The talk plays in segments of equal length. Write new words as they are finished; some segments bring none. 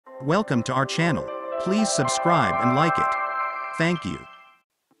Welcome to our channel. Please subscribe and like it. Thank you.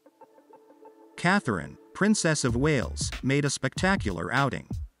 Catherine, Princess of Wales, made a spectacular outing.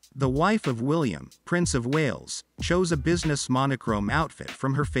 The wife of William, Prince of Wales, chose a business monochrome outfit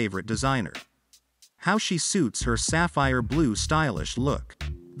from her favorite designer. How she suits her sapphire blue stylish look.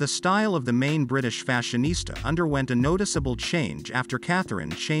 The style of the main British fashionista underwent a noticeable change after Catherine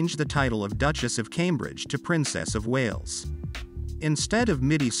changed the title of Duchess of Cambridge to Princess of Wales. Instead of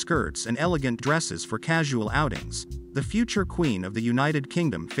midi skirts and elegant dresses for casual outings, the future Queen of the United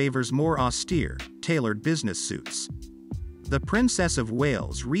Kingdom favors more austere, tailored business suits. The Princess of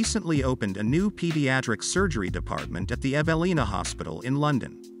Wales recently opened a new paediatric surgery department at the Evelina Hospital in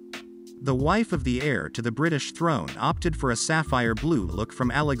London. The wife of the heir to the British throne opted for a sapphire blue look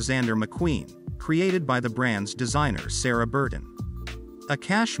from Alexander McQueen, created by the brand's designer Sarah Burton. A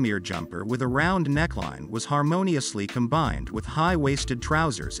cashmere jumper with a round neckline was harmoniously combined with high-waisted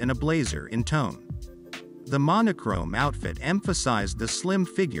trousers and a blazer in tone. The monochrome outfit emphasized the slim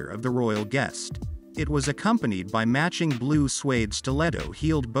figure of the royal guest. It was accompanied by matching blue suede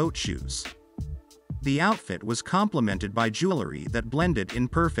stiletto-heeled boat shoes. The outfit was complemented by jewelry that blended in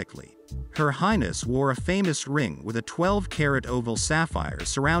perfectly. Her Highness wore a famous ring with a 12-carat oval sapphire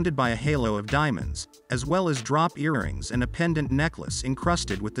surrounded by a halo of diamonds, as well as drop earrings and a pendant necklace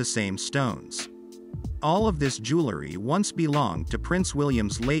encrusted with the same stones. All of this jewelry once belonged to Prince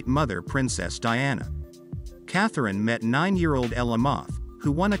William's late mother, Princess Diana. Catherine met 9-year-old Ella Moth,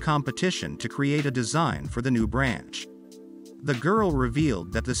 who won a competition to create a design for the new branch. The girl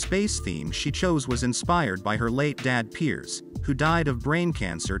revealed that the space theme she chose was inspired by her late dad Piers, who died of brain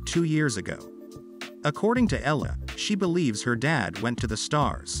cancer 2 years ago. According to Ella, she believes her dad went to the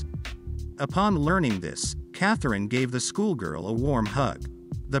stars. Upon learning this, Catherine gave the schoolgirl a warm hug.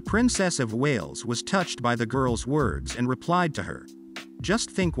 The Princess of Wales was touched by the girl's words and replied to her,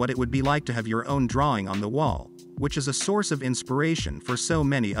 "Just think what it would be like to have your own drawing on the wall," which is a source of inspiration for so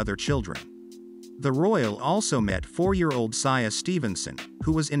many other children. The royal also met 4-year-old Sia Stevenson,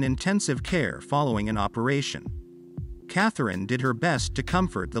 who was in intensive care following an operation. Catherine did her best to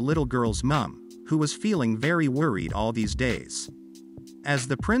comfort the little girl's mum, who was feeling very worried all these days. As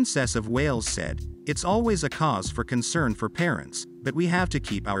the Princess of Wales said, "It's always a cause for concern for parents, but we have to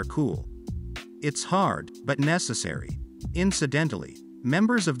keep our cool. It's hard, but necessary." Incidentally,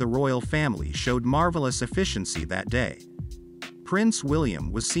 members of the royal family showed marvelous efficiency that day. Prince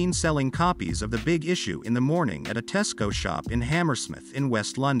William was seen selling copies of The Big Issue in the morning at a Tesco shop in Hammersmith in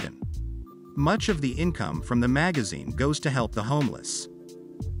West London. Much of the income from the magazine goes to help the homeless.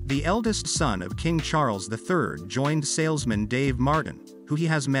 The eldest son of King Charles III joined salesman Dave Martin, who he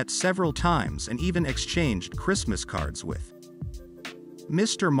has met several times and even exchanged Christmas cards with.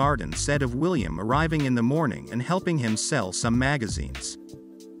 Mr. Martin said of William arriving in the morning and helping him sell some magazines.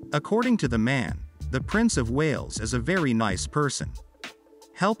 According to the man, the Prince of Wales is a very nice person.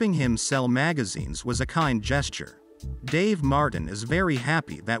 Helping him sell magazines was a kind gesture. Dave Martin is very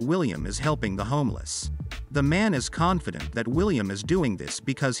happy that William is helping the homeless. The man is confident that William is doing this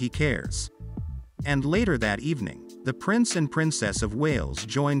because he cares. And later that evening, the Prince and Princess of Wales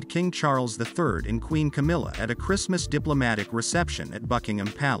joined King Charles III and Queen Camilla at a Christmas diplomatic reception at Buckingham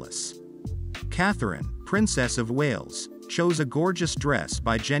Palace. Catherine, Princess of Wales, chose a gorgeous dress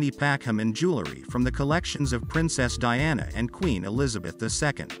by Jenny Packham and jewelry from the collections of Princess Diana and Queen Elizabeth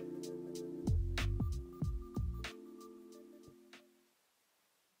II.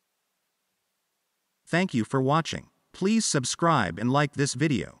 Thank you for watching. Please subscribe and like this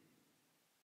video.